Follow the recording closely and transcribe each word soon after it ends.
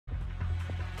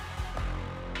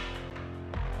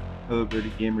Hello,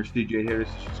 Birdie Gamer, CJ here. This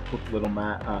is just a quick little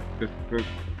quick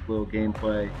little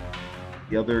gameplay.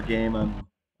 The other game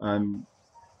I'm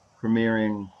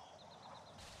premiering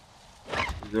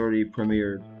is already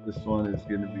premiered. This one is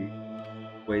going to be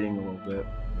waiting a little bit.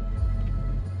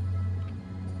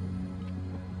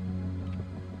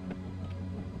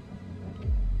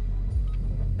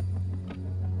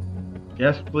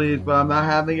 Yes, please, but I'm not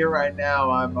having it right now.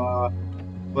 I'm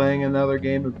playing another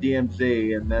game of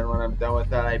DMZ, and then when I'm done with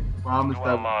that, I promise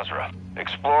Well, Mazra.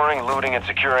 Exploring, looting, and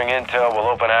securing intel will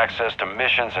open access to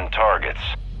missions and targets.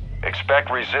 Expect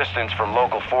resistance from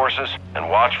local forces, and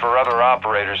watch for other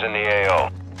operators in the AO.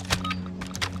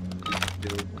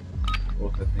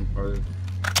 Both, I think, part of it.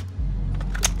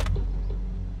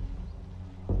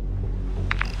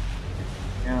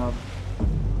 Yeah.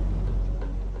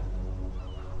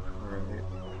 Alright.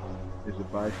 There's a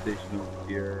buy station over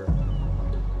here.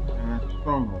 And a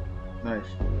stronghold. Nice.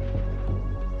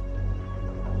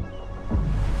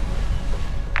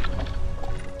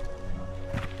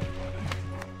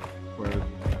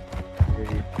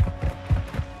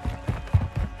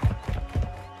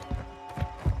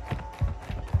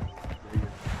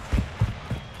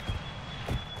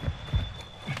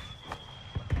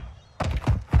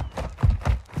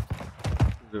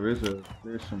 Where is it?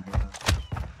 There's some.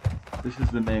 This is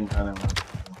the main kind of one.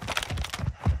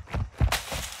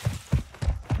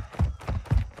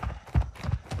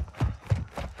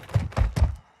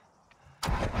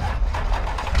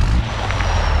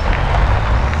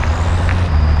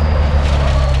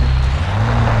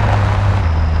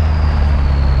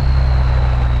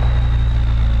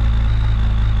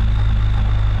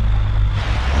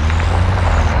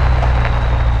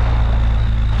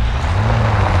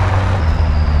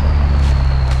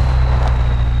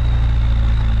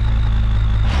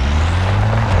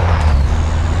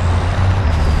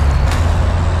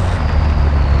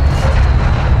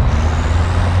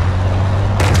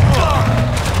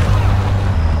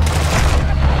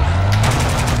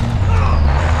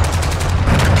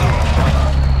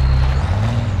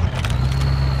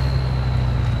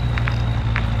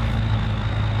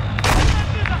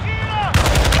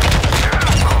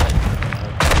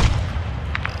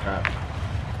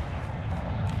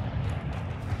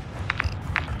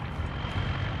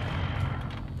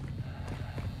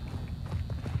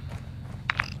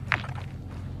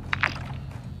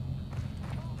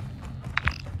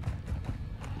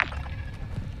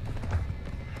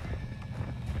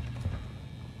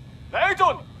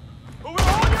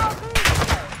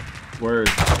 Word.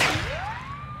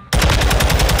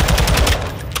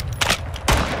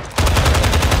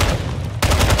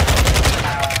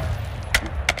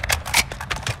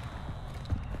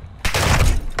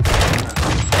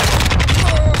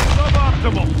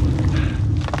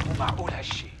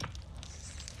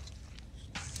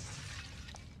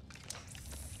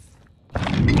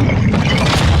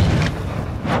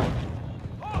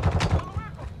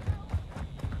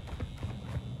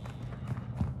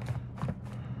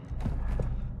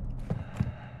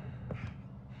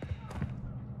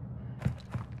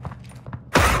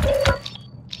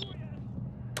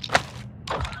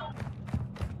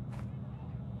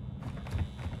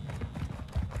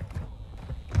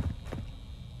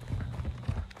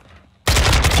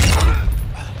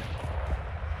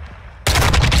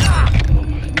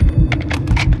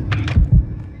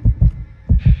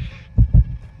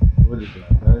 What is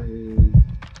that? That is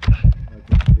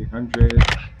 300.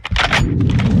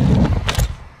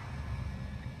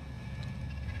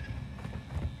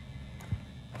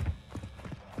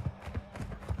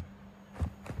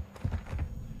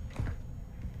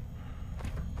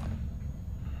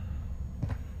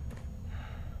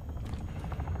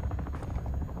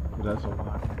 That's a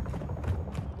lot.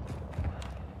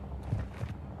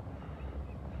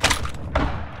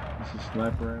 This is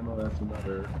sniper ammo. That's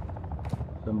another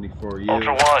 74 years.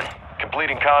 Ultra One,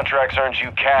 completing contracts earns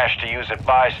you cash to use at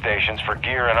buy stations for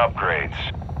gear and upgrades.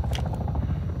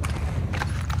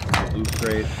 Loot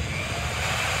crate.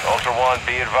 Ultra One,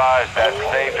 be advised that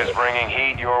safe is bringing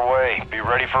heat your way. Be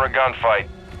ready for a gunfight.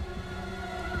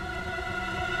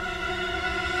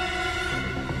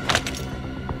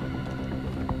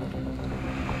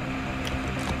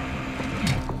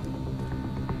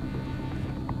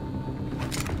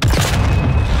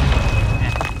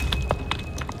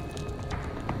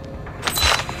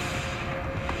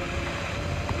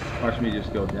 Watch me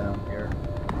just go down here.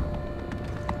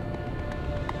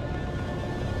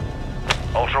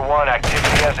 Ultra One,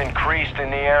 activity has increased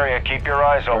in the area. Keep your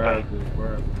eyes open.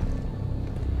 Where are they?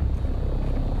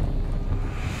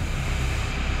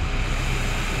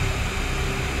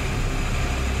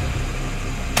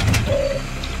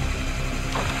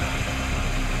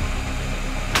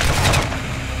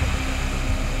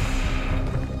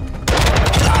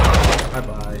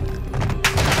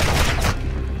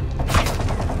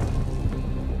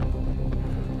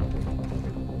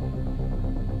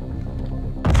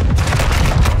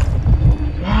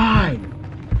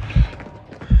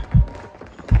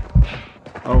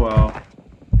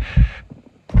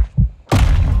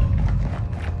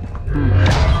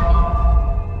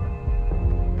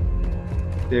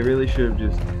 They really should have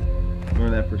just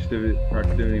learned that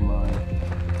proximity mine.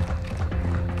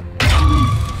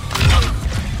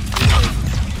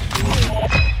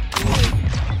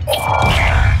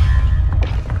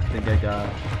 I think I got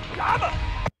it.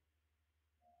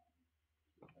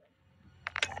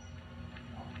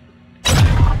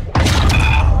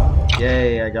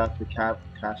 Yay, I got the cash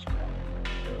cow.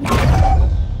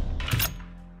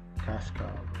 Cash cow,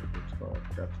 whatever it's called.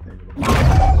 That's the name of the one.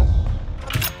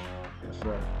 Yes,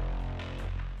 sir.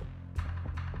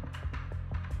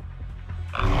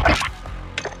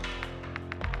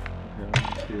 Okay,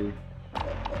 let's see.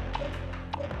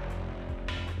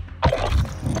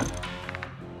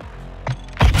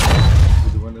 This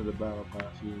is one of the battle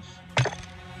passes.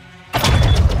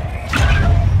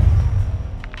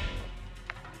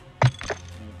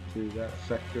 To that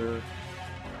sector.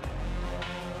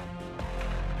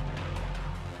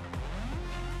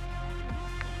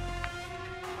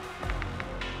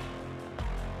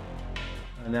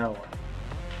 And now what?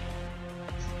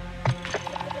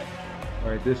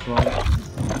 Alright, this one.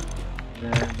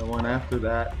 And then the one after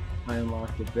that, I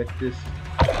unlocked the Victus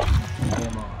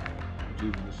MR,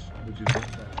 which is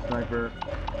that sniper.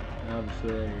 And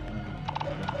obviously,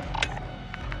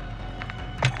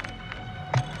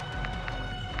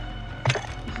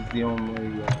 this is the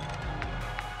only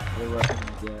other weapon I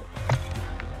get.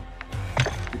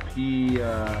 The P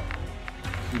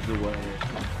is the way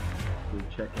to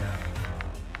check out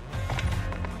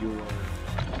your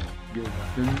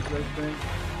weapons, I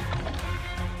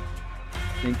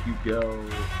think you go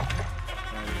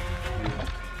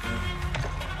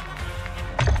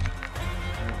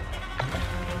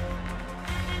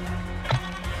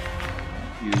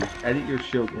you edit your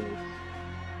showcase,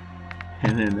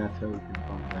 and then that's how you can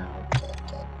find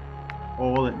out.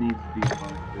 All that needs to be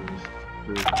unlocked is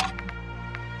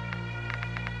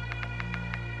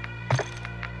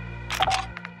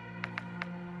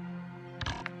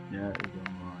yeah, it is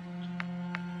unlocked.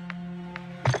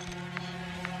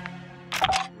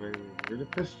 Where are the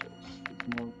pistols? There's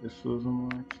no pistols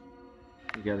unlocked.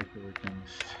 You gotta kill a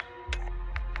chemist.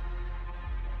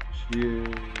 Choose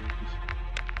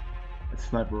a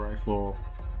sniper rifle.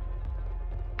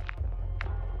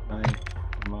 Knife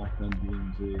unlocked on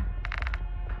DMZ.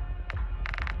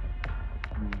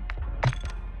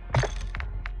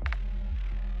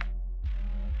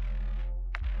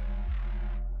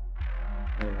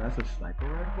 Hey, that's a sniper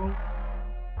rifle?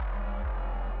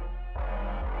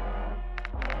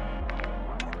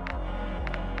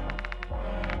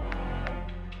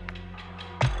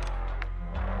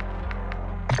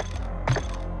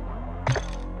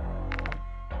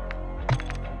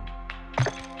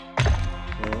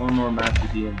 So one more map to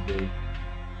DMZ.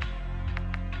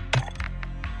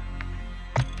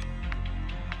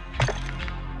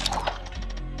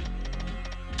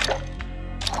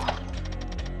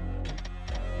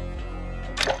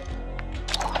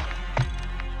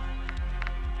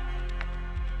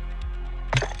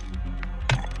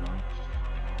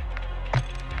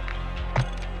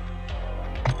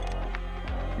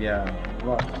 Yeah,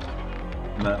 look.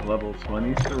 I'm at level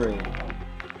 23.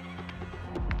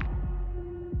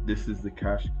 This is the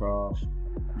Kashkov,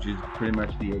 which is pretty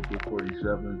much the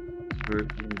AK-47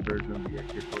 version of the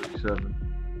AK-47.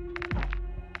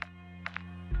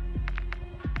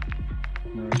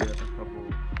 Now I get a couple.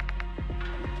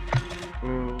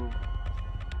 Oh.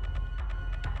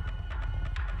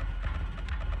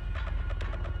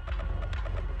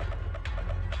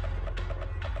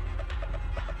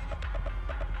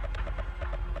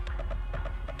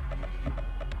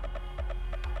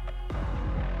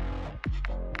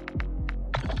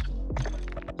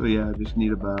 So yeah, I just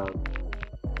need about,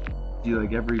 see,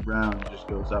 like every round just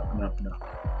goes up and up and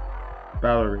up.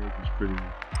 Battle rate is pretty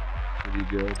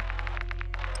good.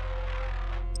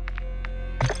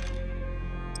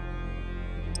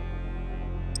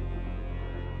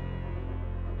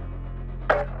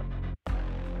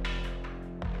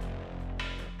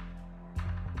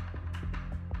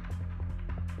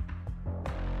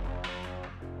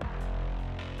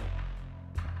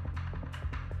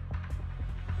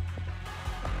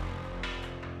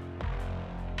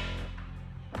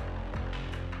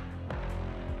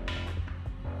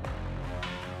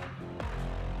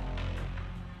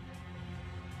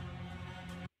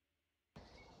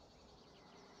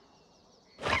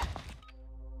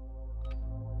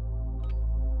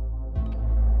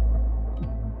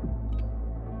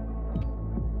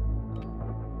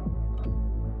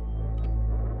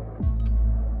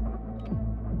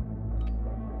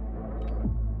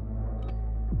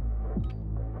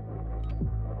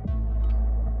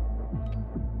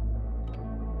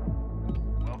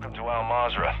 To Al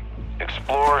Mazrah.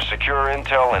 Explore, secure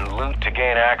intel, and loot to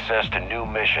gain access to new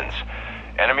missions.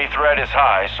 Enemy threat is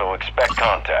high, so expect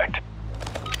contact.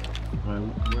 Right,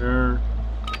 where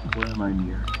am I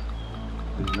near?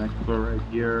 There's an expo right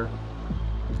here,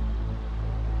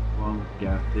 along with the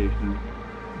gas station.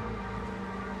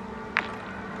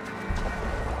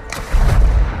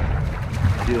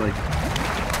 I feel like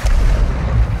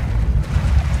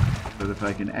but if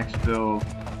I can exfil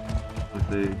with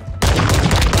the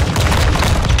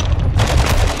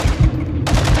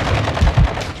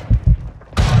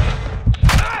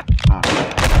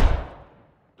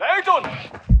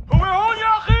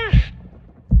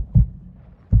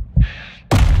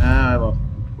I lost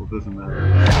control, doesn't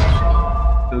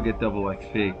matter. Still get double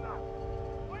XP.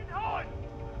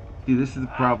 See, this is the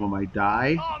problem. I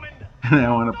die, and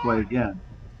I want to play again.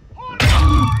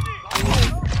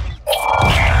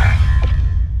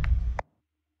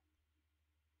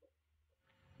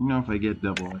 You know if I get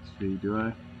double XP, do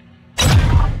I?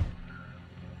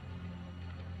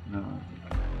 No.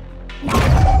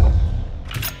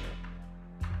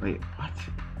 Wait, what?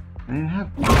 I didn't have...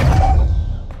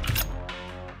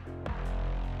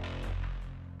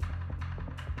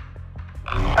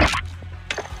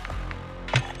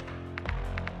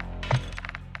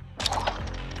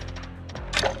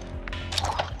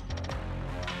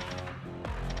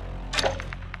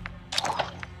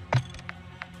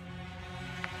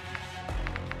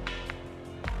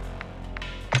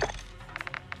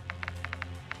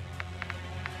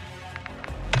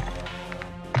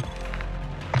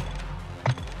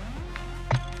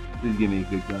 Please give me a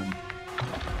good gun.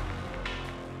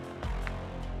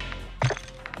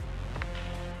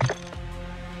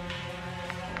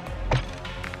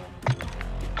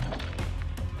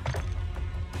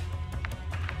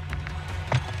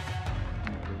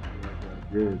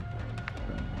 Good.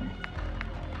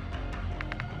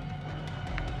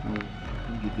 I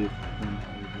think you did.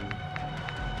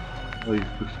 Oh, he's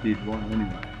prestige 1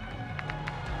 anyway.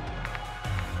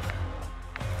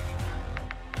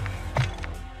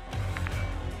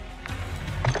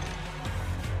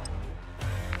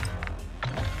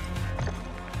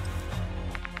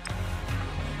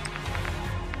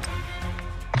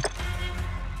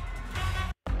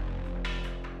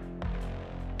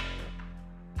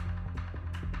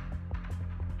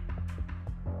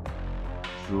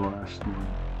 The last one.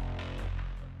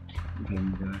 Okay, we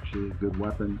got actually a good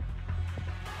weapon.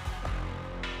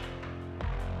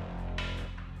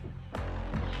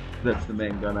 That's the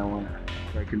main gun I want.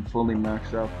 If I can fully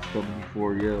max out the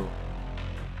W4U,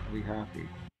 I'll be happy.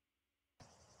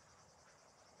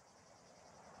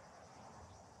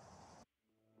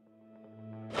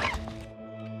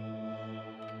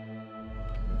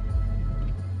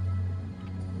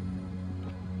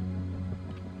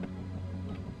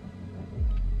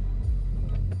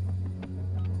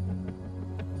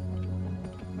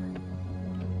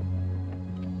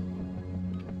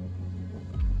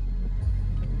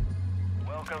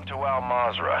 Welcome to Al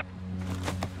Mazrah.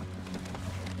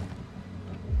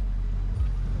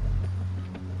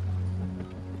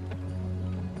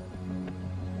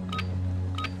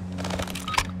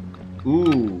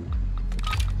 Ooh.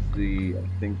 I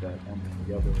think that ends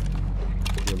the other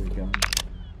gun.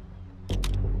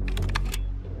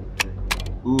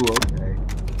 Ooh, okay.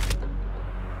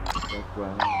 That's where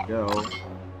I want to go.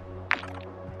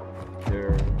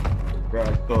 I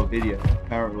saw a video.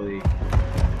 Apparently,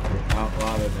 there's not a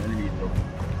lot of enemies over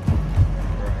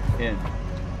where I can.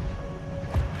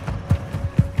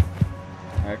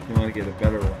 I actually want to get a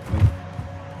better weapon.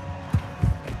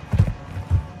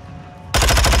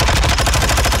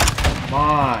 Come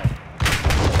on!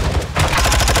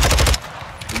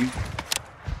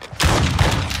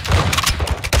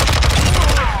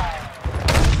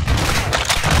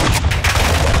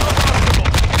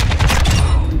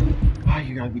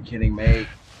 You gotta be kidding me.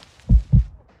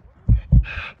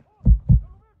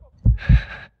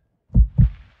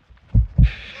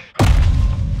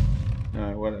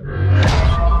 Alright, whatever.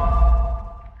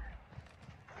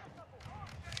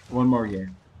 One more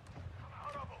game.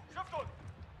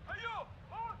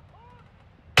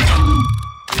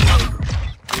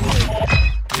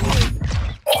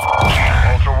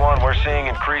 Ultra One, we're seeing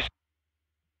increased.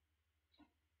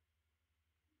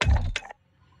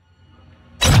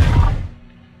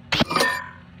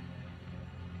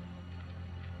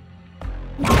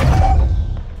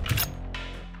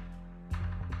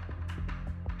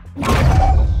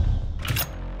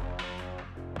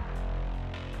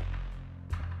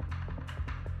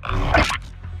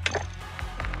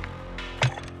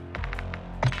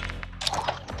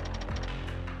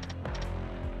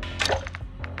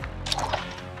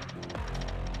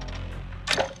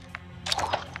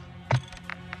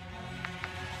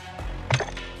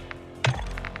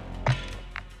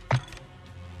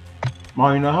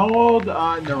 Mom, you know how old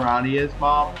Narani is,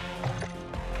 Mom?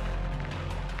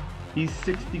 He's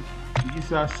 60. He's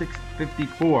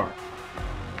 654.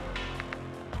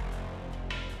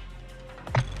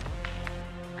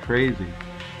 Crazy.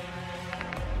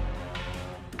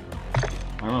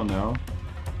 I don't know.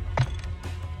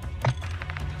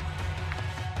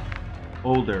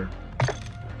 Older.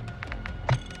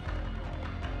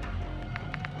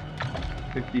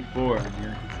 54. I mean,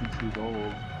 he thinks he's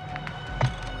old.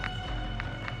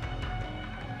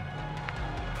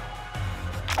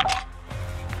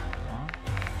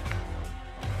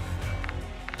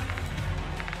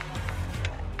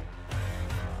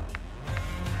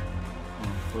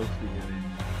 Close to getting,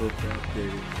 close to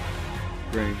updating,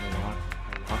 bringing a lock,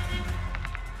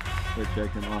 which I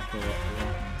can also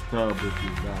sub, which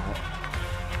is that,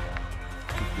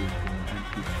 which is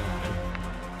MP5.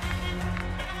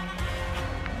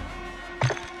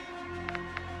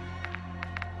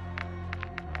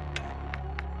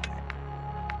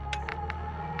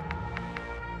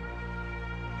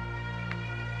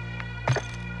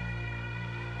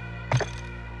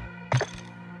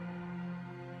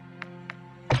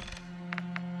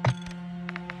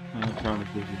 Electronic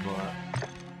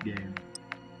game.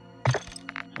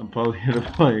 I'm probably gonna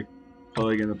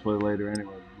play later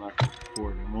anyway. I'm not gonna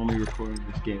record. I'm only recording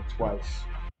this game twice.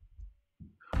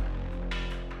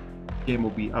 Game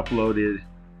will be uploaded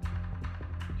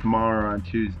tomorrow on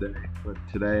Tuesday, but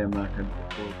today I'm not gonna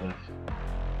record this.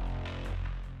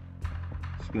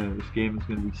 This game is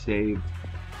gonna be saved.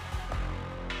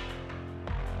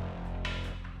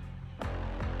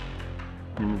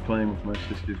 I've been playing with my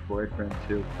sister's boyfriend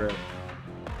too, Chris.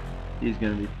 He's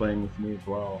gonna be playing with me as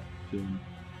well soon.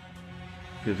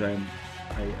 Because I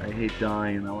hate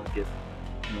dying and I want to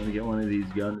get one of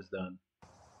these guns done.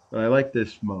 But I like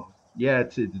this mode. Yeah,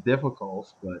 it's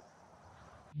difficult, but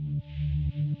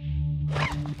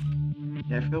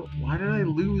yeah, I feel, why did I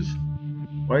lose?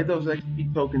 Why did those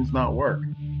XP tokens not work?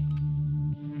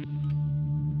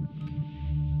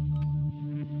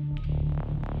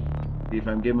 If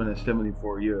I'm given a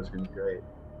 74U, it's gonna be great.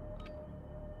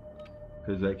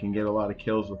 Because I can get a lot of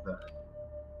kills with that.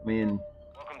 I mean,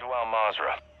 welcome to Al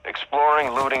Mazrah.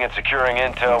 Exploring, looting, and securing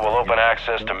intel will open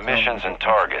access to missions and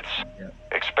targets.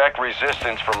 Expect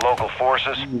resistance from local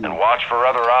forces and watch for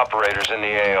other operators in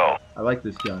the AO. I like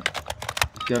this gun.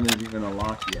 This gun isn't even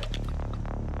unlocked yet.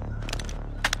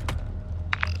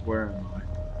 Where am I?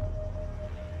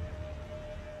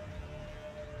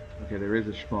 Okay, there is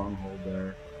a stronghold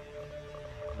there.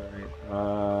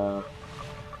 Alright,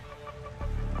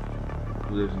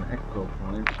 there's an expo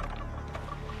point.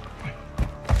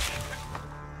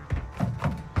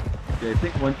 Okay, I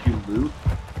think once you loot,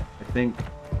 I think,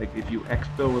 like, if you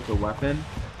expo with a weapon,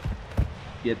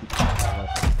 you have to keep that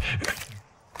weapon.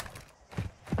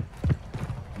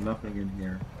 Nothing in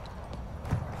here.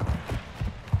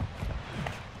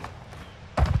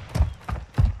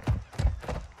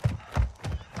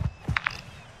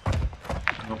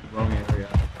 Nope, wrong area.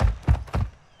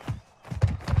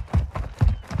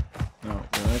 No,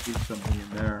 there might be something in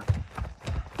there.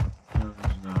 No,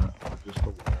 there's not. It's just a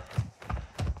wall.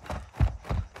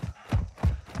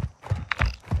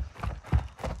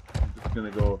 I'm just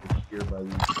gonna go over here by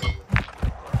these buildings.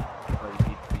 By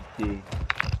EPT.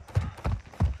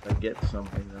 If I get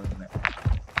something on that.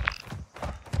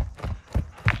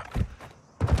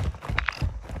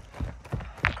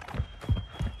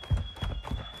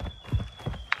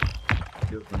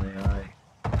 Kills an AI.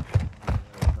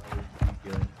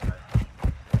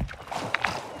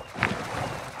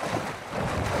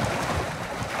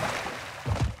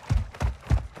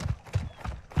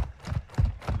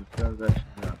 That's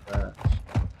actually not bad.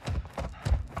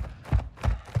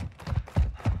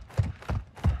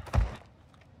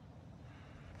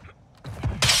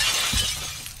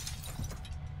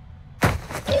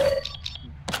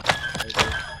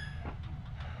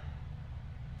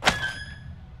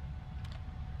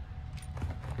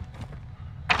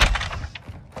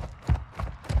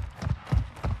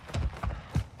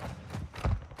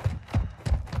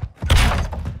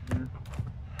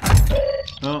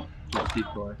 Oh, just keep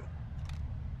going.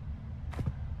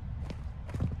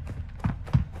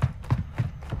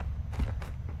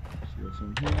 See what's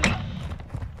in here.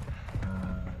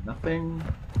 Nothing.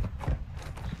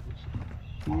 See what's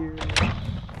in here.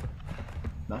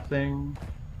 Nothing.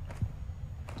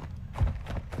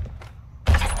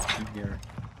 In here.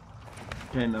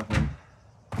 Okay, nothing.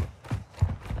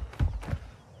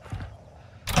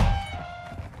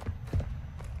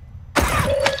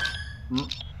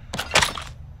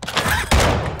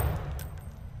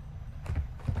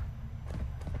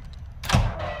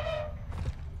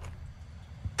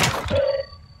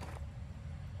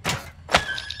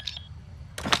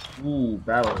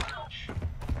 battle.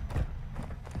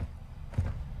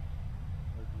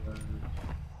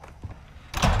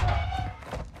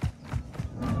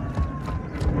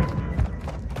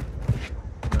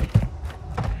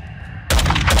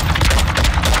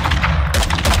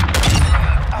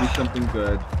 Do something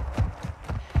good.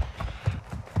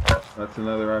 That's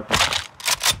another RPG.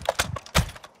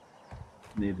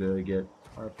 Need to get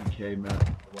RPK map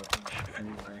weapons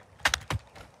anyway.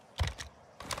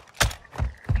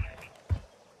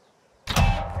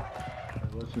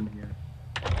 Right, what's in here?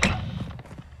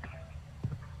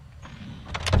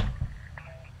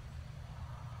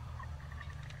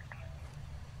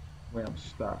 Wait, I'm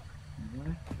stuck.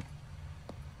 What?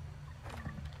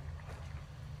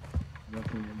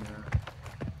 Nothing in there.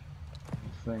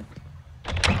 I think.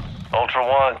 Ultra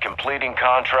One, completing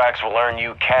contracts will earn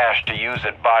you cash to use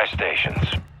at buy stations.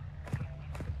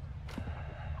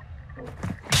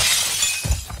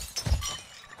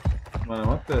 Come on, I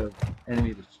want the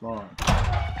enemy to spawn.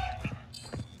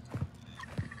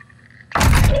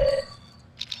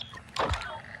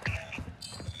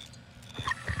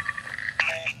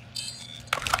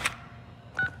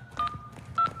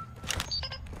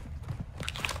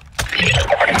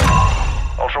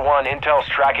 Ultra One, Intel's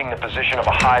tracking the position of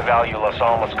a high-value Las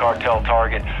Almas cartel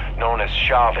target known as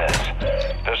Chavez.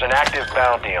 There's an active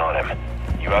bounty on him.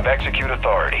 You have execute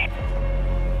authority.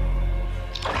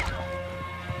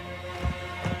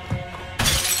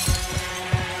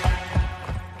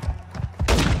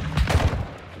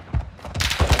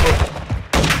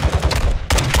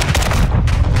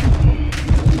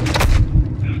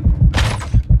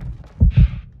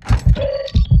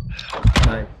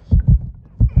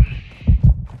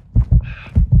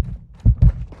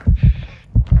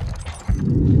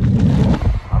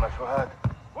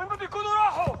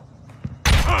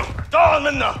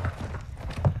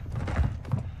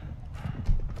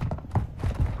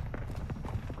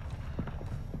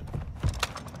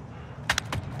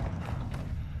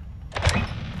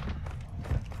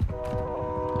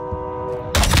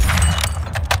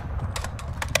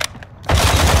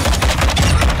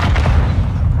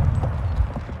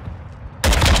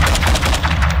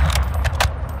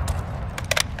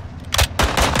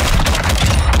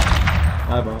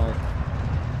 Bye-bye.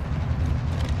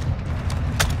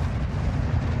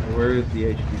 Where is the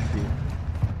HPC?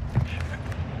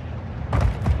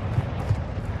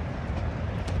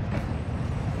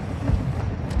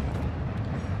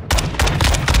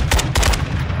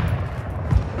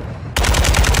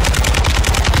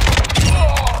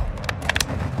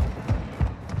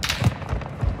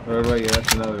 Oh, right, yeah,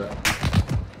 that's another one.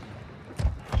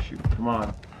 Shoot, come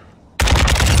on.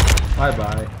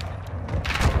 Bye-bye.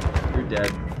 You're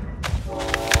dead.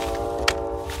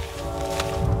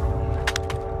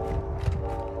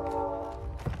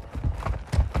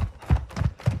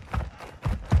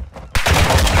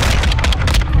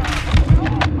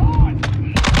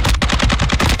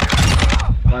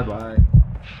 Bye-bye.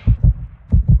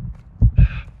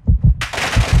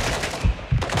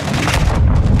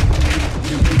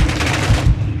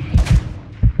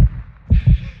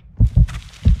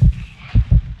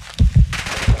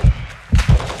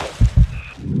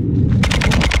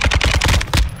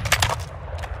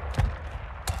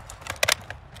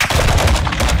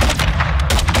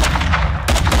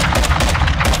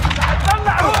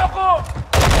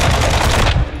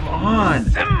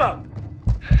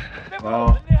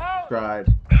 Well, tried.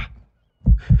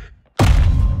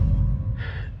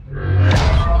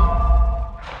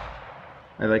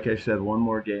 And like I said, one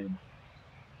more game.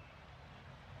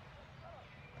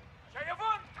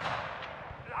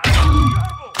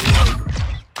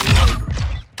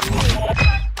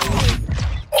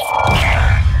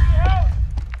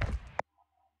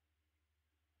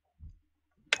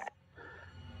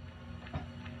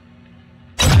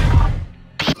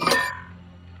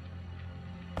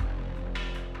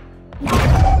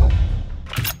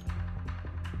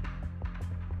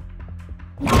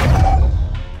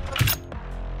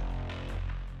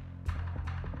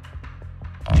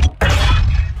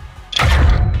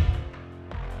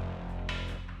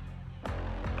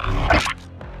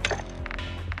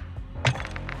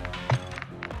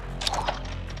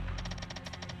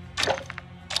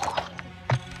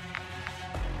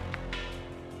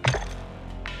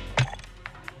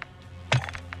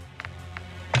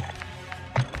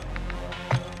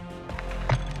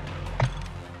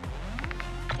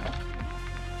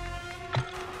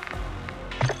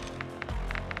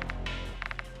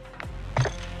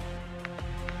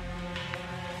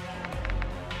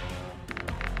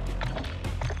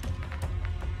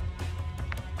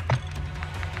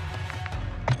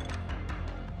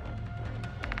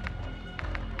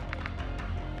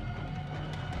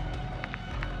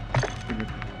 think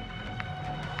it's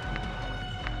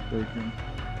station.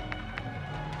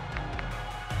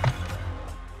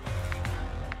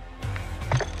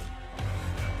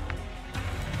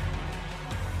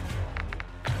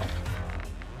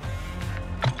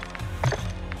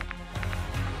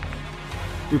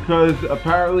 Because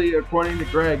apparently, according to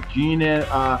Greg, Gene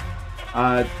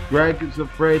and Greg is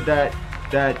afraid that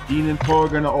Dean and Paul are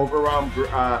going to overwhelm.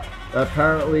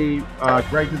 Apparently,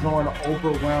 Greg doesn't want to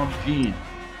overwhelm Gene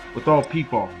with all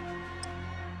people.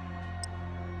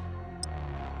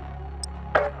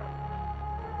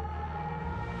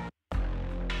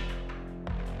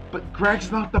 But Greg's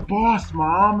not the boss,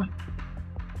 Mom.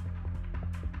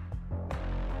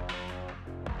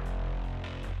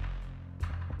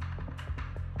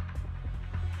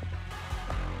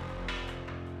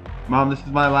 Mom, this is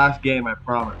my last game, I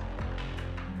promise.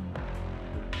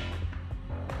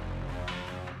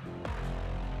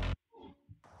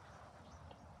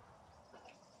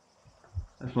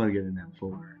 I just want to get an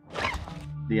M4.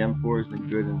 The M4 has been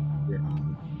good in this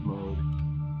mode.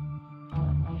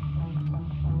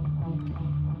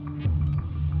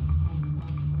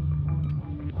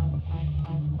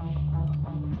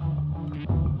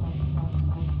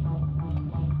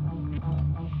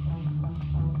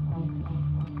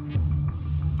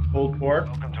 Old Port.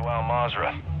 Welcome to Al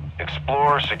Mazrah.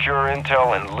 Explore, secure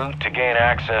intel, and loot to gain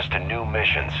access to new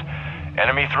missions.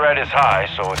 Enemy threat is high,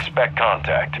 so expect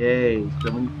contact. Yay,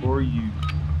 74 U.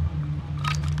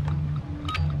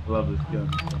 Love this gun.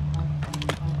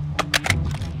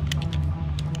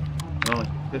 I don't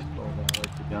like the pistol, but I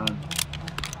like the gun.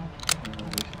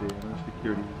 Let's see, no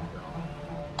security.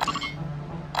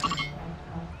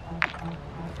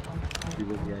 Let's see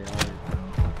what the AI is.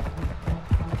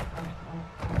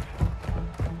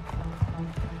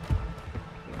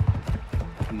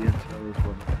 The intel is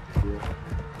what I do.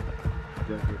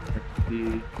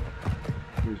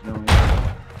 There's no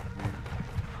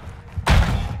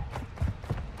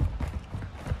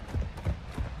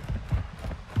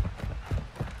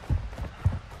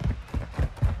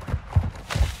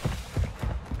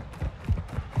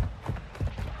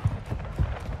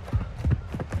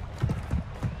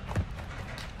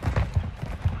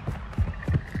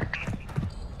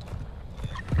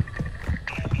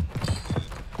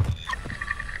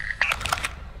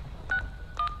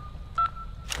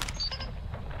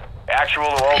Actual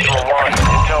to Ultra One,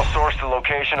 intel sourced the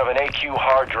location of an AQ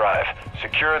hard drive.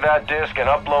 Secure that disk and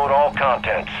upload all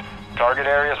contents. Target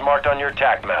areas marked on your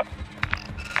TAC map.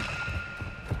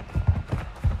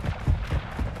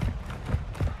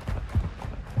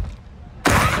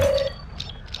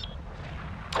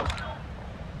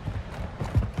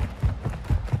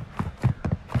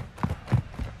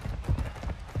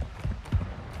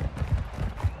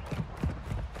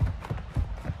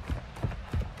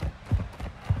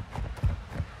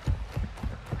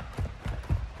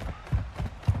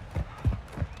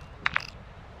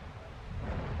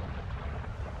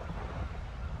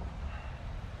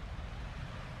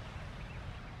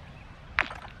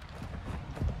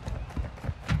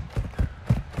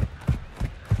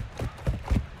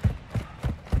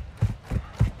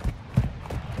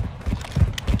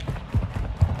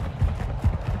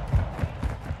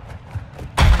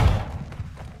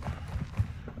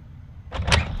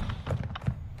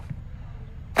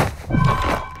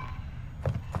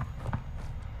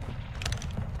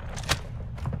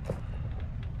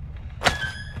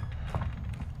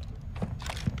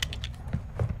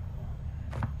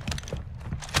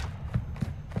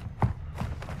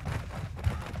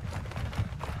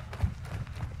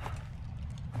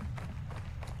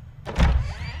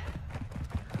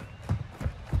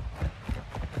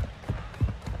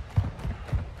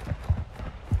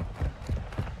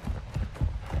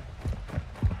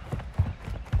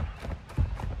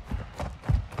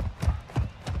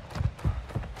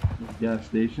 gas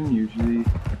station. Usually,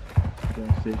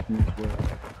 gas station is where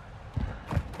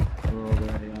all the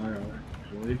AI are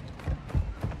usually.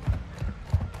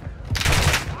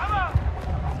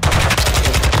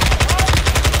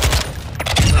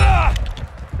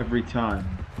 Every time.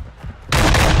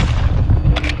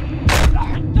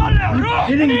 Are you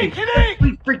kidding me?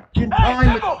 Every freaking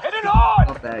time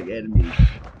it's bag enemies.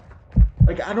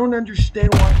 Like, I don't understand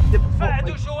why it's difficult. Like,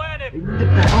 they need to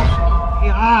balance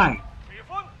AI.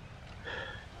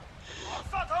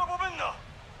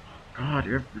 God,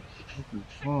 every fucking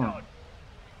fun.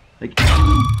 Like,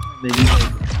 they need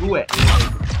to do it.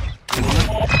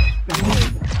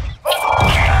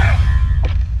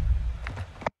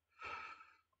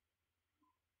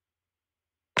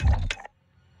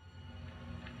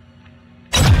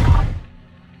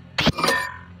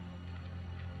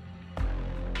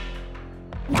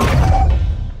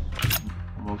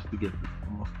 to get this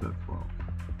almost to 12.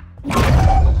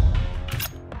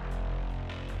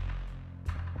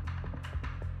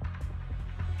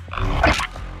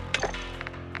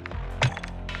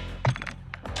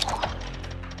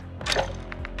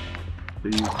 So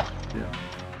you, yeah.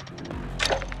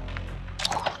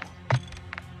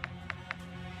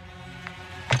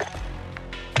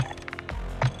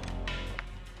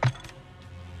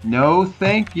 No,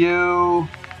 thank you.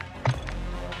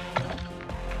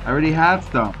 I already had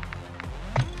some.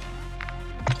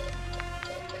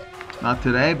 Not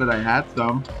today, but I had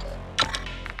some.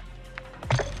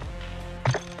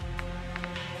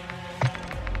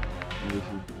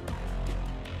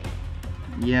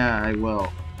 Yeah, I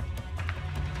will.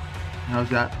 How's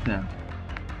that sound,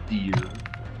 dear?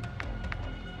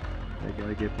 I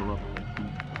gotta get to level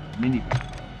 18. Mini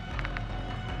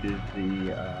is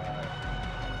the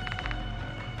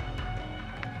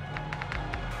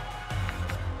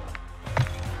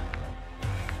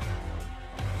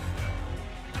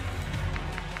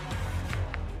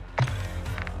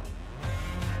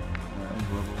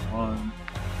level 1.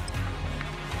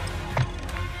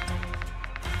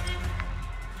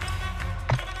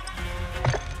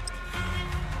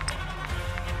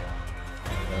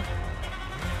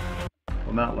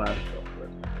 Well, not last go, but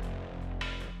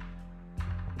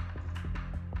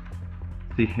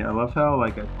see, I love how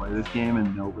like I play this game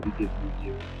and nobody gives me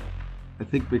views. I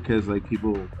think because like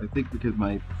because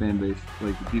my fan base,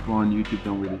 like the people on YouTube,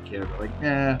 don't really care. They're like,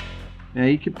 yeah,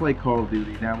 he can play Call of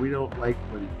Duty. Now we don't like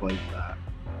when he plays that.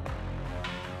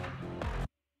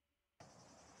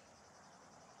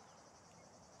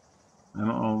 I don't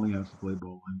only have to play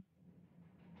bowling.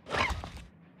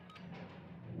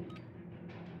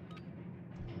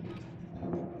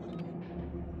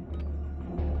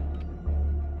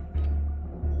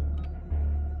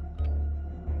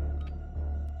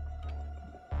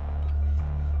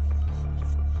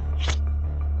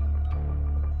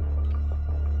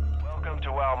 Welcome to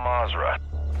Al Mazrah.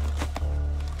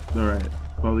 Alright,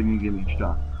 probably gonna give me a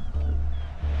shot.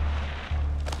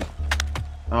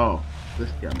 Oh,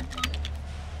 this got me.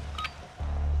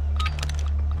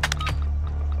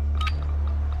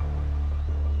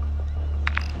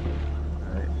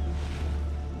 Alright.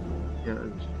 Yeah,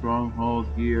 stronghold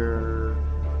here.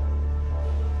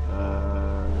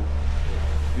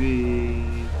 B.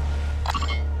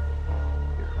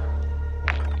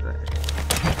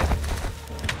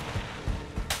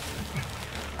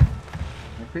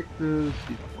 Pick the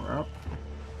C4 up.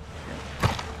 Okay.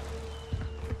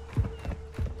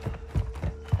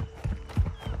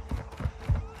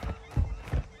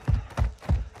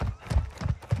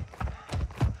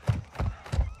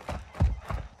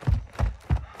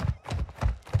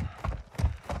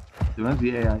 So once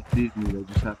the AI sees me, they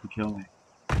just have to kill me.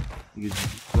 Because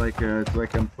it's like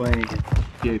I'm playing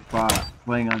GTA 5,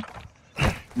 playing on.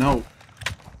 No.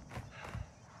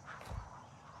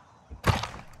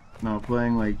 No,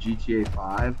 playing like GTA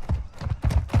 5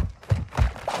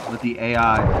 with the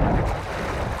AI.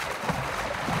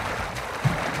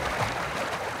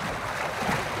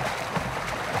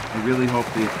 I really hope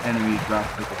the enemy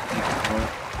drops like a C4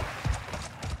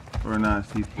 or not a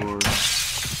C4.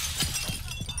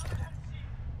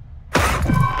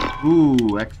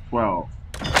 Ooh, X12.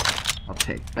 I'll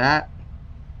take that.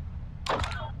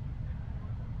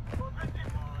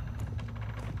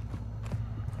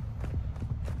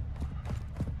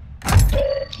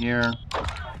 Here,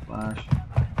 flash.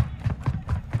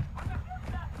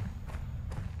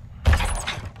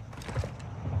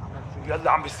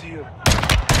 يلا عم بيصير.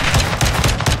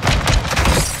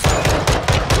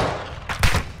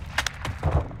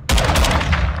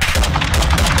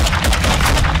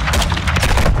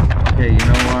 Okay, you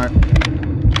know what?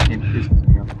 It pisses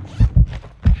me off.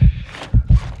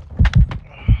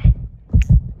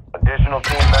 Additional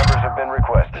team members have been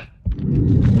requested.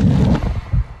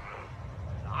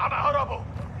 عم هربوا.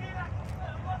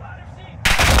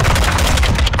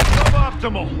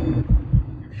 Suboptimal.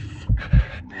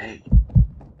 Hey.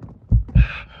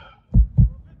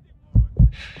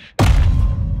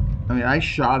 I mean, I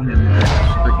shot him with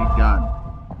that freaking gun.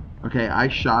 Okay, I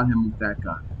shot him with that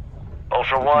gun.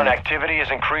 Ultra One, activity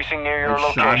is increasing near your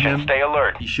location. Stay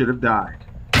alert. He should have died.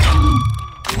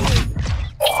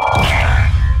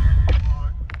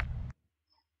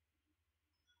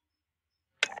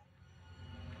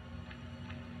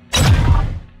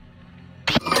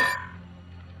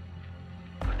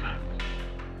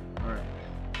 Alright.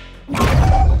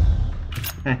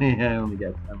 I only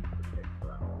got 10.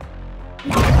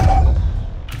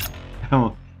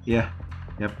 Oh, yeah.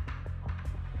 Yep.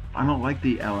 I don't like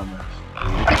the LMS.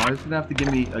 Like, why does it have to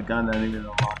give me a gun that I didn't even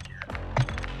unlock yet?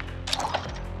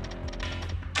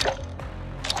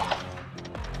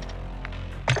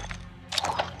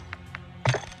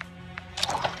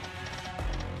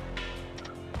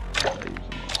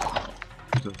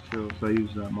 I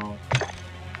use that mod.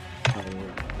 Oh,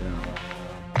 yeah.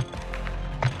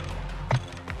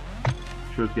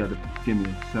 Sure, it's got to give me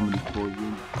a 74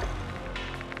 unit.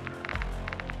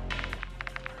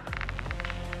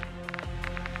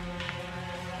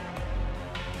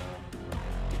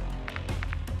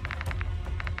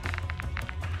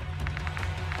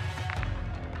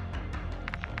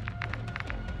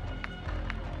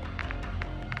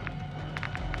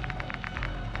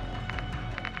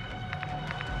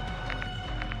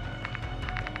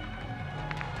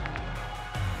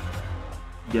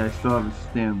 Yeah, I still have a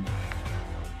stem.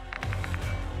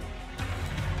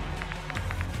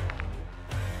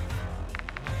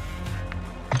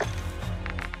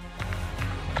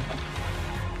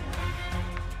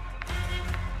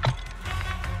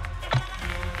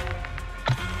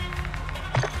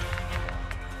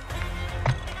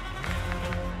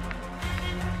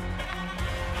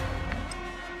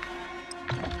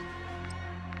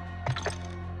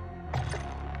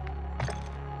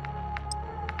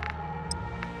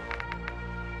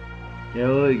 Yeah, I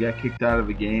literally got kicked out of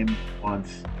a game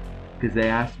once because they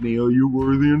asked me, "Are you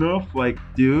worthy enough?" Like,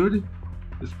 dude,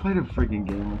 just play the freaking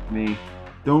game with me.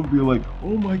 Don't be like,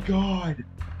 "Oh my god,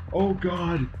 oh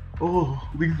god, oh,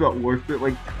 these not worth it."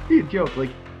 Like, be a joke.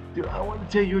 Like, dude, I want to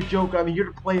tell you a joke. I'm here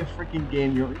to play a freaking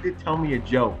game. You don't need to tell me a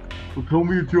joke. Well, tell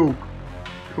me a joke.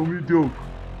 Tell me a joke.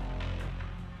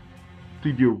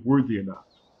 Think you're worthy enough.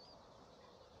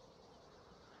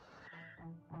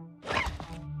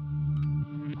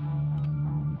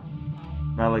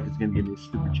 Not like it's gonna give me a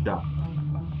stupid shot.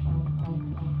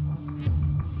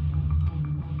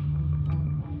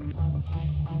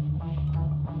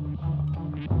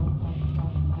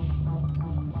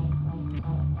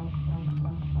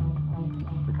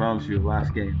 I promise you,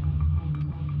 last game.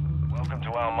 Welcome to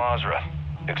Al Mazrah.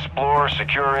 Explore,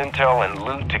 secure intel, and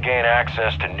loot to gain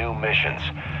access to new missions.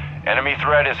 Enemy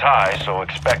threat is high, so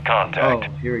expect contact.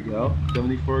 Oh, here we go.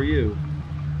 74 you.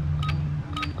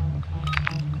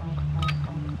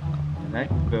 And that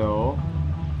kill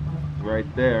is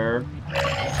right there.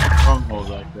 Stronghold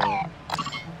right there.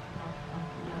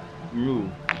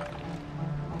 Ooh.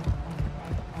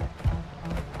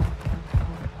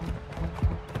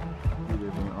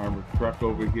 There's an armored truck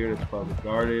over here that's probably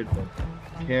guarded, but I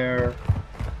don't care.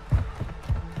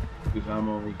 Because I'm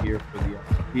only here for the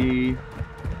XP.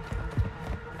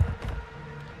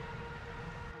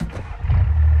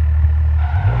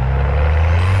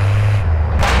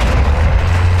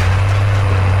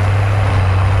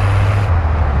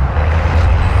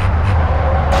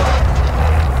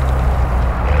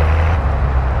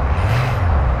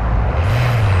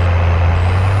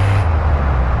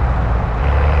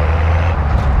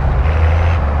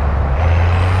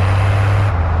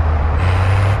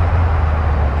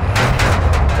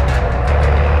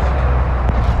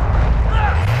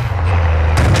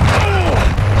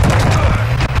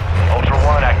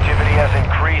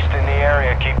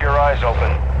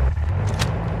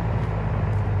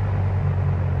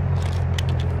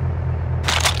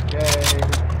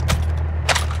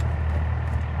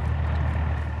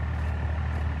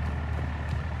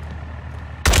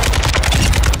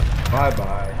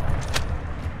 Bye-bye.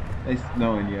 Nice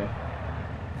knowing you.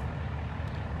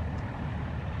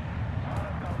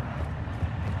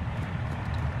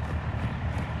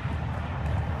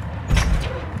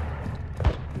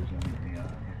 There's anything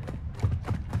out here.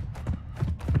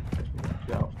 Watch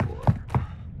out for.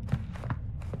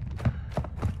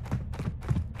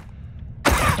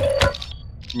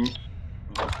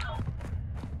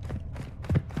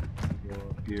 Go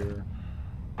up here.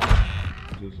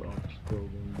 This office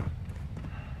building.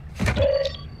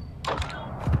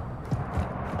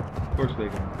 Of course they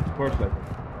can. Of course they can.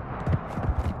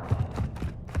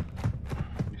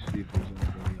 Let me see if there's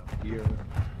anybody up here.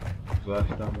 Because last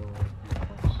time there were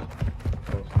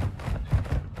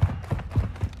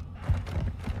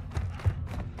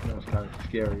that was kind of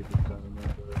scary because I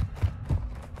remember.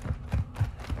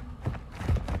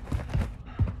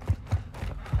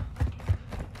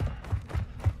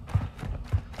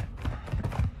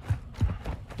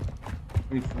 How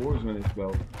many floors in this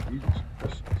belt? Jesus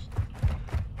Christ.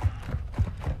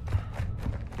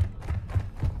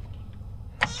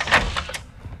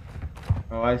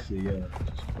 Oh, I see, yeah.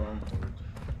 Just stronghold.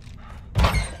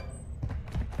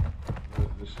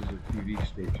 This is a TV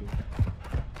station.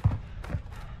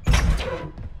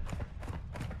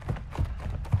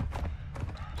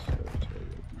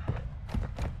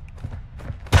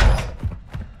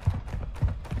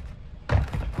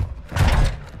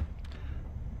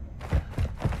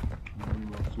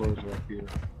 Floors right here.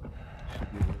 Should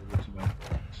be able to get some out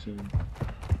soon.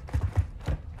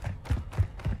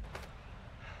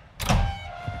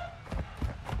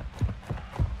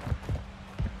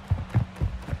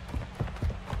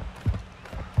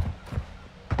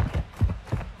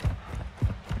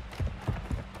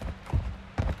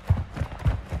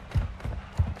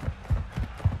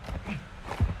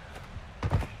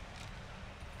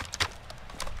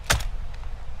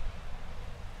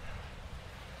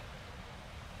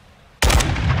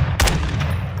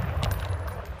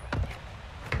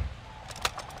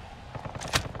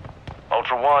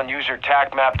 Ultra 1, use your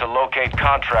TAC map to locate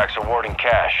contracts awarding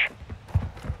cash.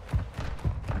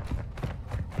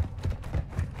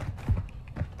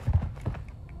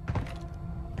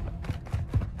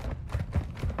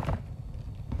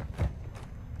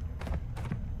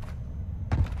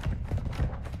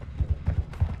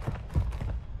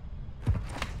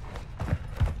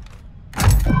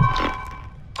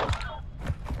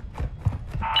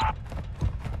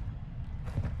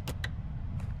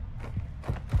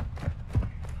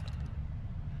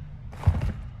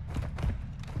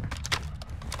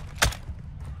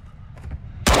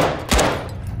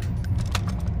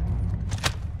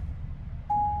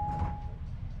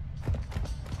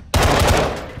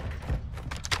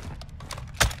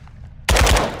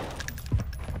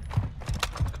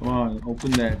 Come on,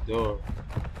 open that door.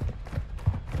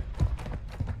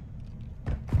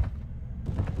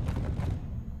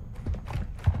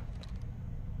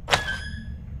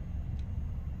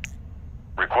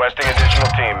 Requesting additional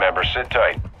team members. Sit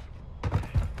tight.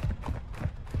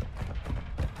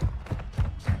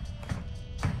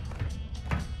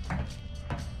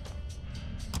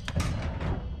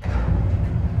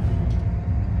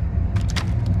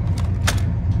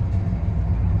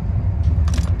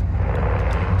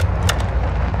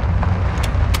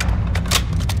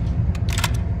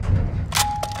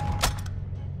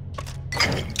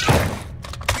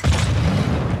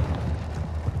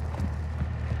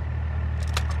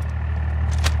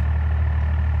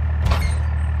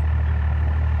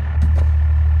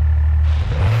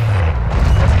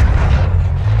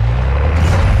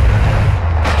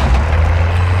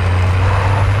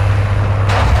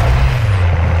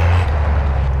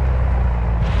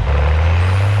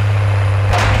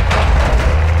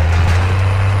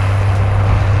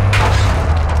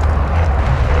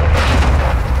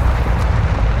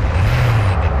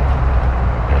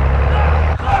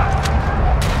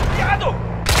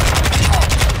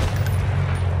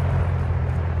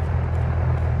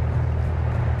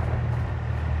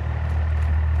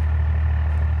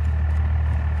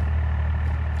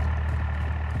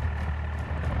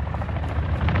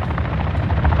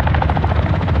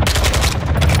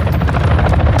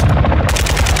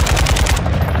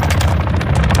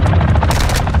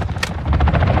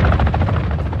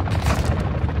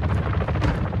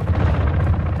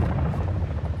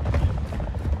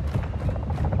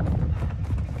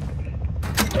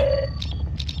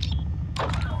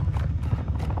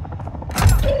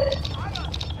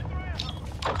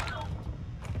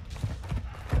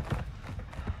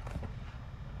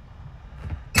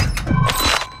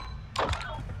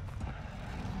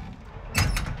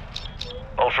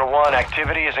 Ultra 1,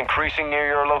 activity is increasing near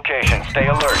your location. Stay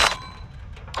alert.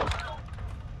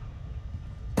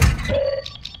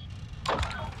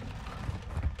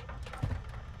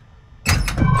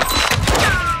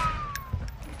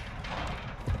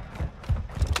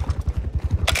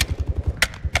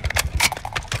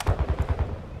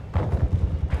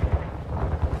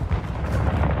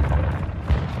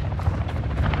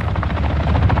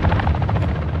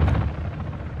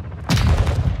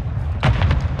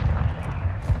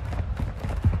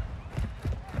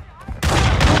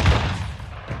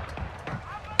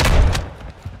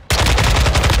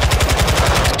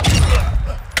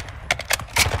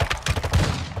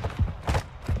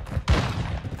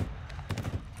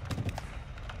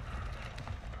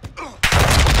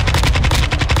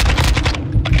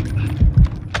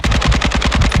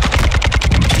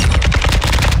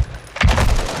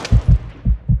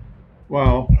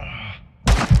 Wow.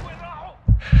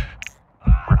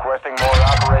 Requesting more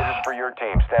operators for your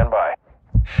team. Stand by.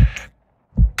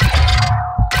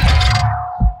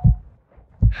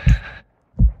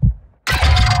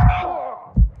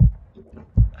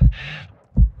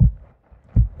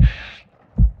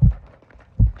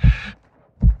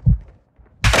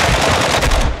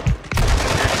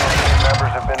 Team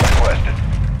members have been requested.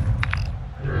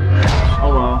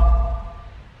 Oh well.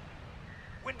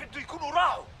 وين بده يكونوا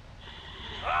راحوا؟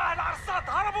 العرصات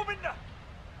هربوا منا.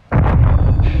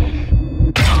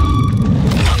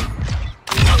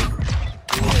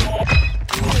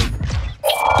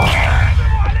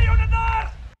 اقدموا عليهم النار.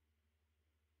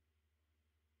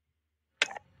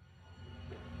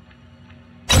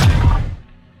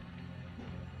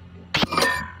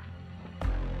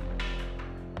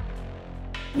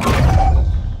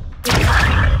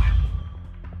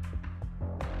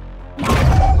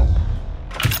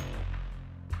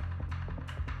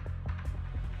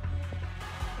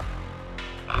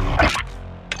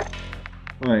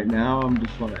 Alright, now I'm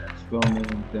just gonna experiment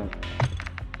with them.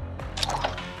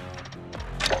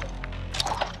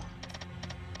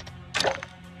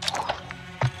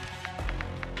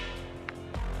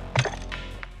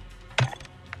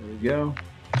 we go.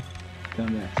 Time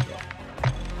to exfil.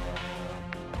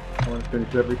 I want to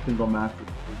finish every single map with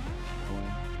this,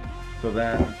 so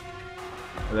that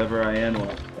whatever I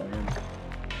analyze, I am.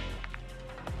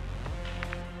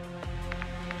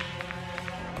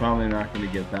 Probably not going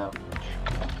to get that much.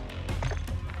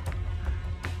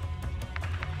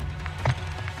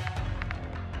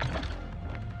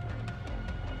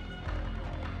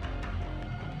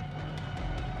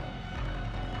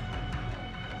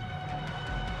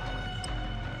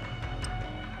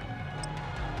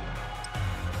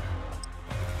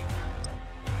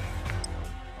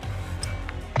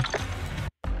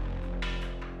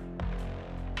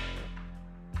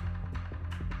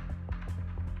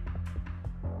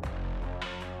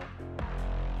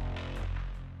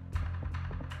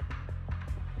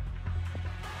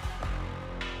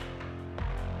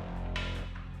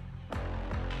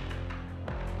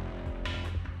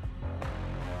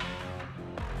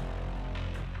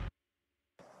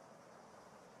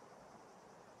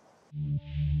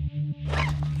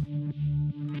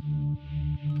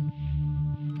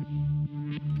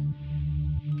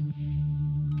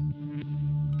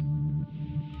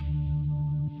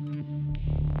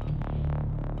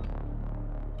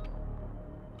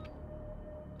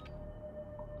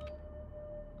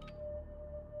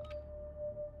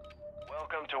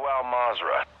 Welcome to Al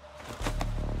Mazrah.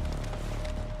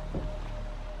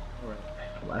 Alright,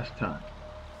 last time.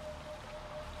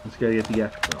 Let's go get the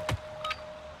exfil.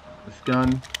 This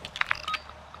gun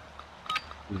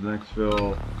is an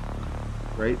exfil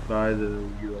right by the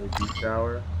UAV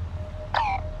tower.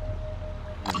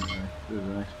 There's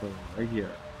an exfil right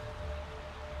here.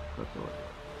 That's the way.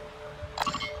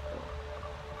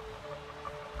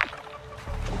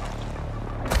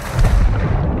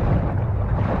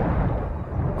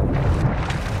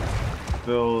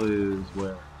 Phil is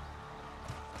where?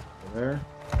 There.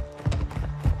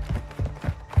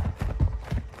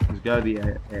 There's gotta be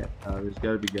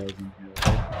guys in here,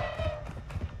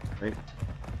 right?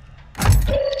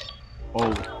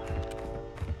 Oh,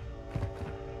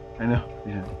 I know.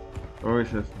 Yeah, always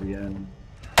has to be end.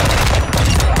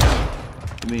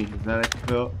 To me, is that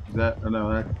Phil? Is that? Oh no,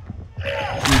 that's.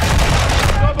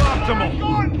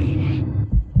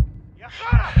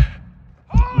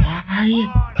 Why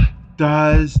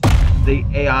does the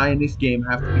AI in this game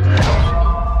have to be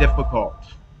so difficult?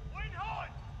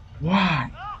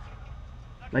 Why?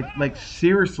 Like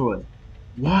seriously,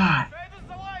 why?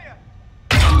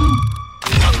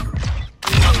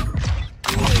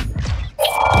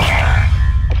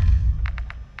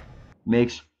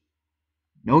 Makes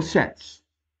no sense.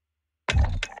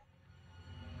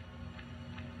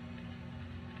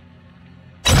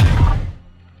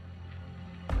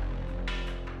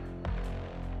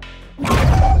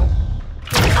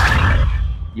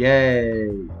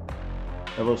 Yay!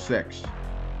 Level 6.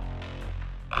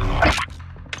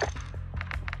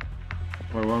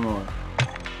 Wait, one more.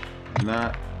 I'm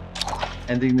not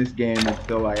ending this game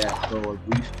until I exfil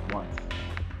at least once.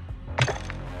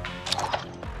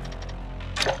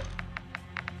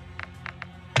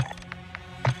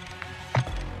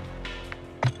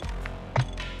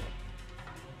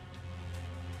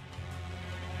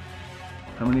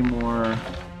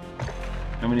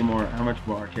 How much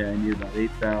more? Okay, I need about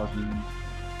 8,000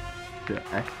 to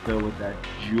exfil with that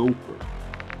joker.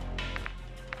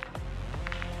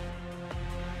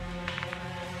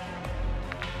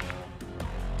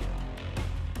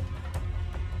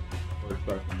 Let's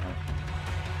start from that.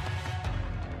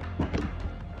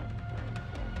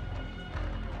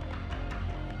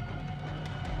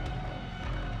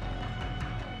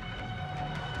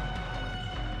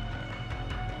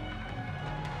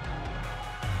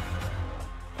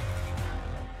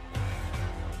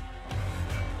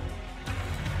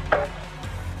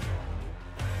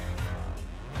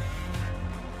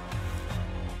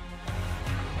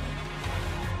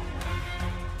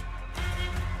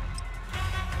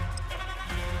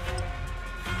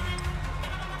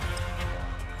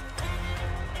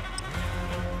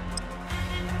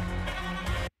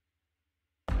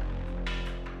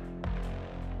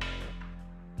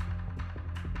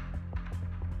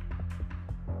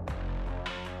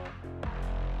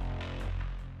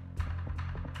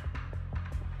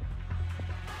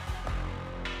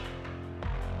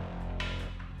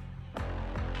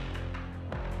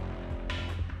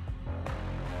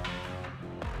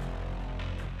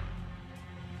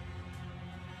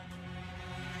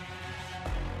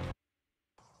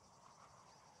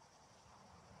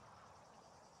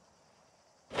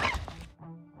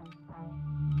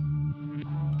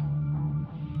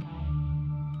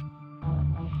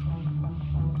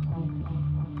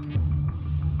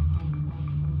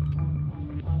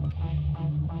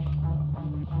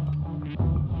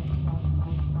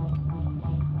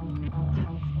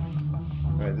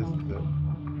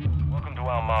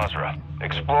 Mazrah.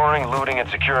 Exploring, looting, and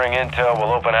securing intel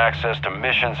will open access to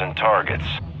missions and targets.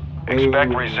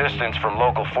 Expect resistance from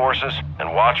local forces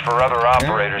and watch for other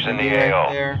operators in the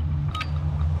AO. There.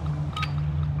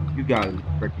 You gotta be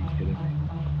freaking kidding me.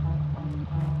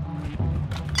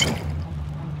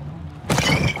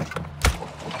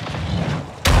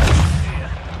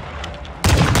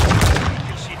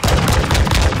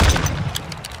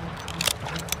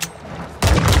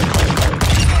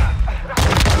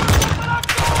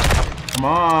 Come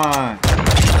on!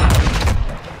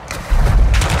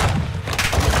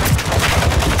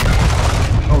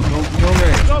 Oh, don't kill me!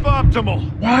 Suboptimal.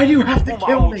 Why do you have to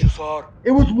kill me? It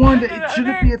was one that it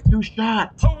shouldn't be a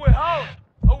 2-shot. هو هاو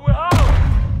هو هاو.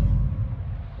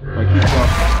 If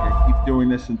I keep doing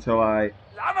this until I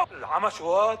العمى شو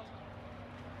هاد؟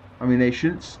 I mean, they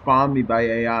shouldn't spawn me by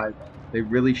AI. They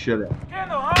really shouldn't.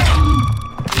 كانوا هاو.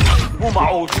 مو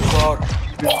معقول شو صار؟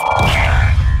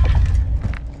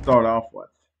 Start off with.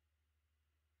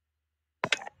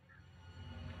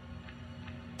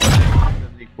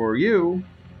 For you,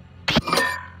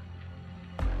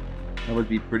 that would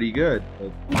be pretty good.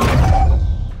 But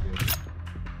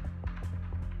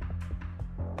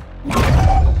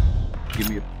give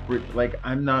me a like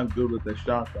I'm not good with the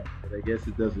shotgun, but I guess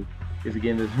it doesn't. Because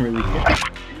again, it doesn't really. There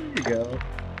you go.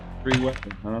 Free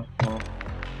weapon, huh? Well,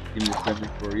 give me a 70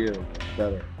 for you. It's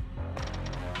better.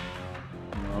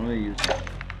 No, I'm gonna use that.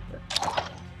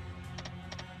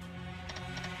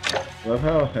 Love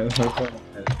how I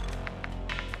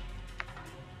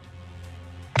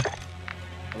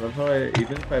love how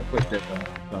even if I put this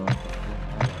on,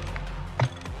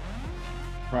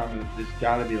 promise this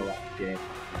gotta be the last game.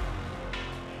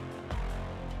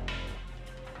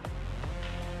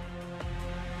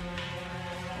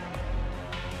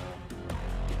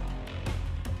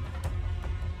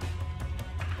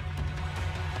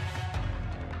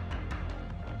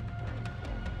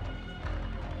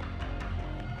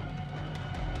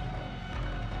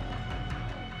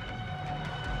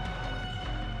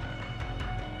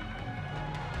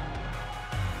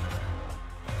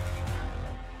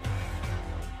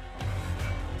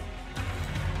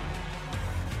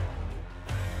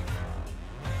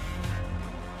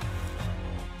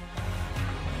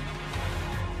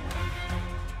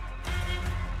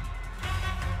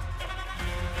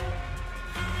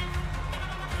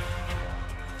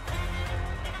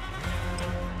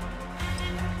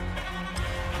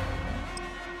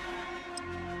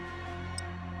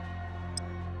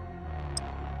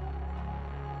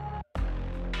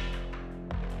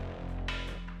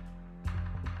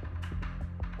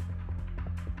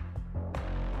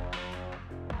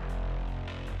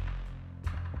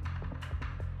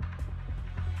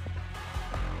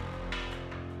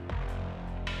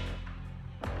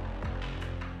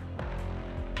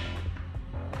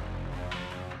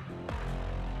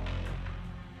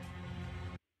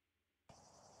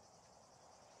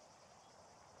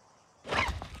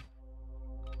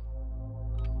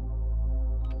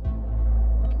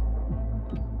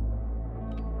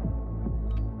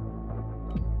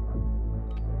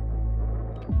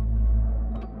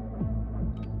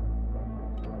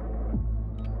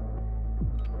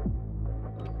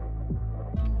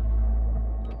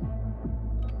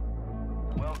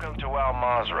 Welcome to Al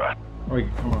Mazrah. Oh,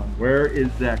 come on. Where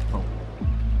is that coming?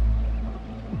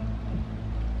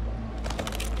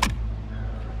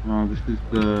 This is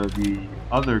the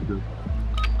other group,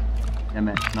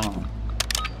 MX9.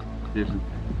 Different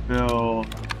fill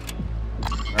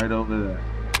right over there.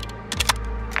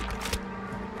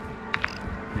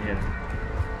 Yeah.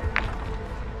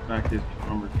 In fact, this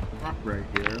armored truck right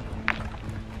here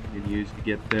you can use to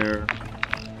get there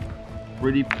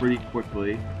pretty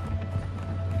quickly.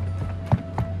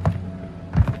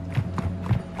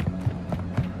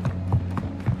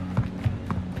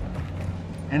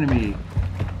 Enemy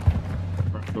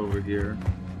truck over here.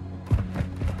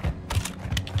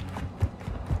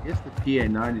 I guess the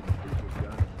PA-9 is a pretty good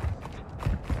gun.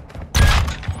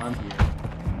 On here.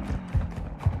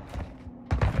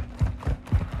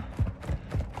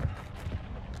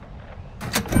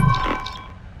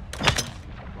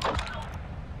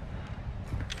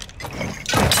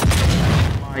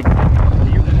 My God, are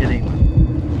you kidding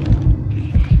me?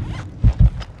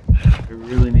 I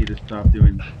really need to stop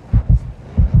doing that.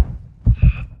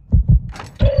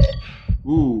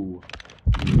 Ooh.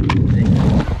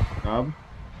 Job.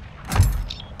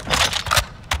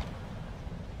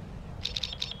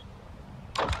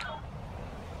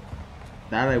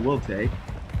 That I will take.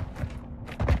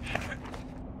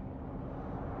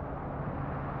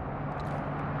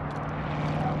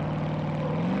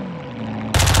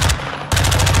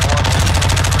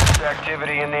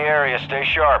 activity in the area. Stay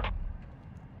sharp.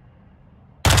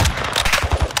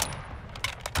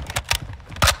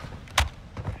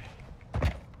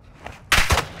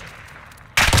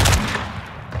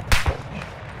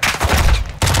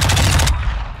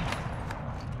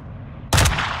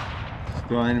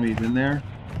 Still enemies in there?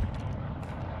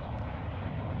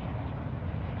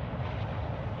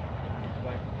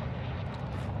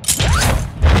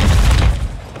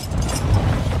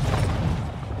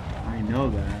 I know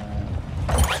that.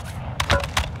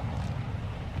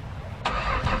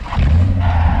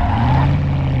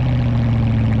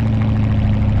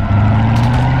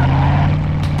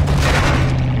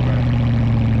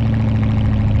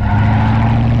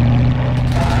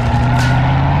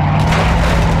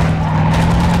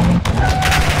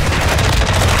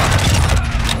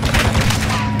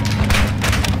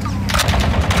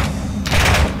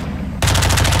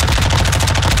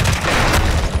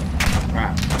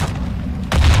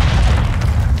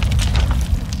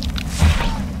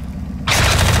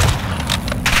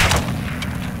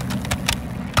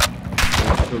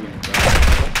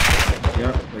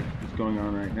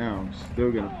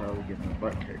 Still gonna probably get my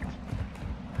butt kicked.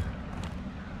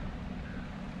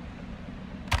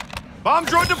 Bomb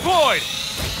drone deployed!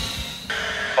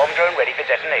 Bomb drone ready for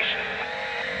detonation.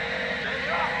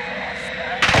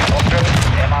 Bomb drone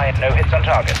MI and no hits on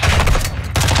target.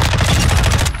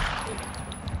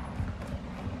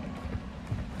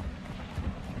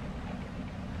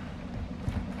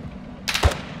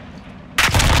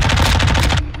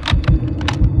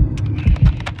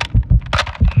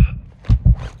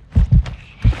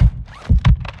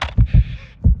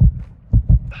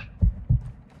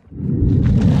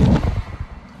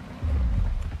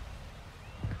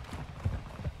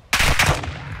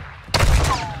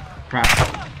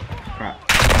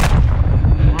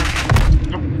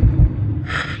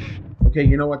 Okay,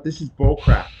 you know what? This is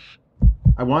bullcrap.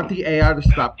 I want the AI to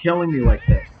stop killing me like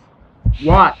this.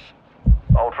 What?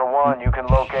 Ultra One, you can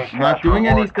locate. I'm not doing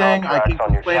anything. I can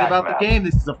complain about the game.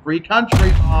 This is a free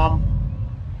country, Mom.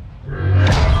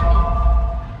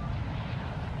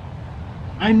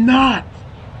 I'm not.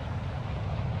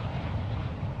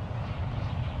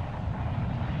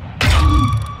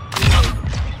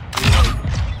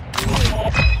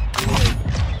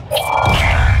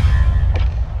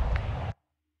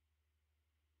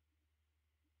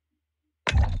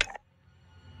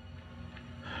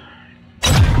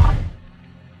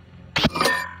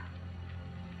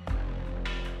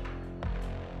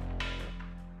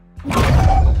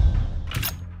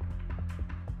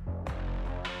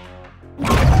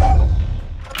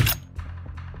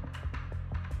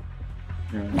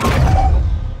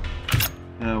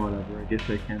 Whatever. I guess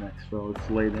I can exfil. It's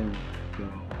late in, so.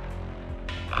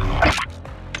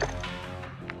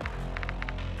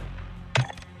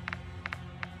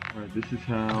 Alright, this is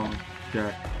how to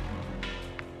check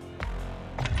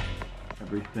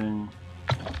everything.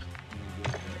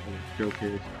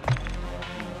 Showcase.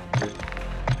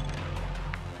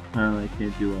 Apparently, I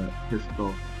can't do a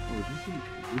pistol. Oh, is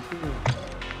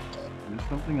this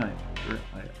something I use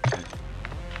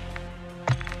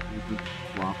this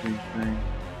swapping thing?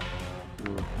 So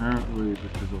apparently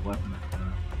this is a weapon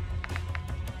attack.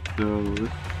 So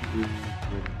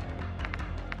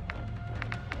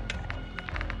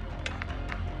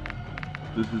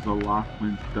this is a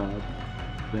Lockman stub.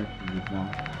 That is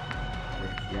not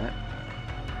right yet.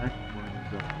 Next one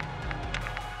is up.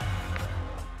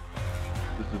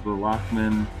 This is the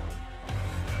Lockman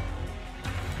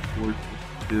Force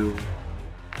Still.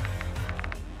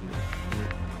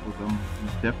 I'm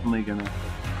definitely gonna.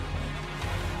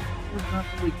 It's not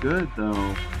really good though.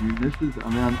 I mean, this is. I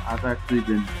mean, I've actually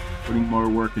been putting more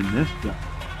work in this gun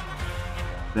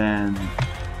than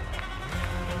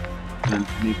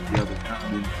make the other gun.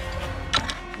 I mean,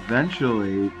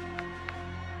 eventually,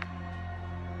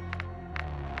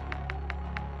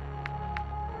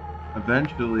 I'm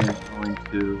going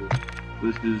to.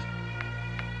 This is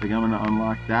like I'm gonna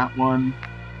unlock that one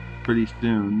pretty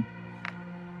soon,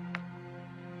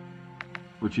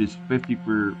 which is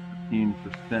 15%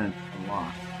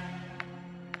 unlocked.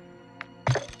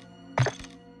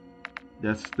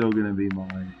 That's still gonna be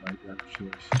mine if I got a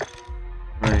choice.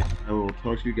 Alright, I will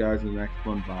talk to you guys in the next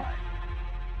one. Bye.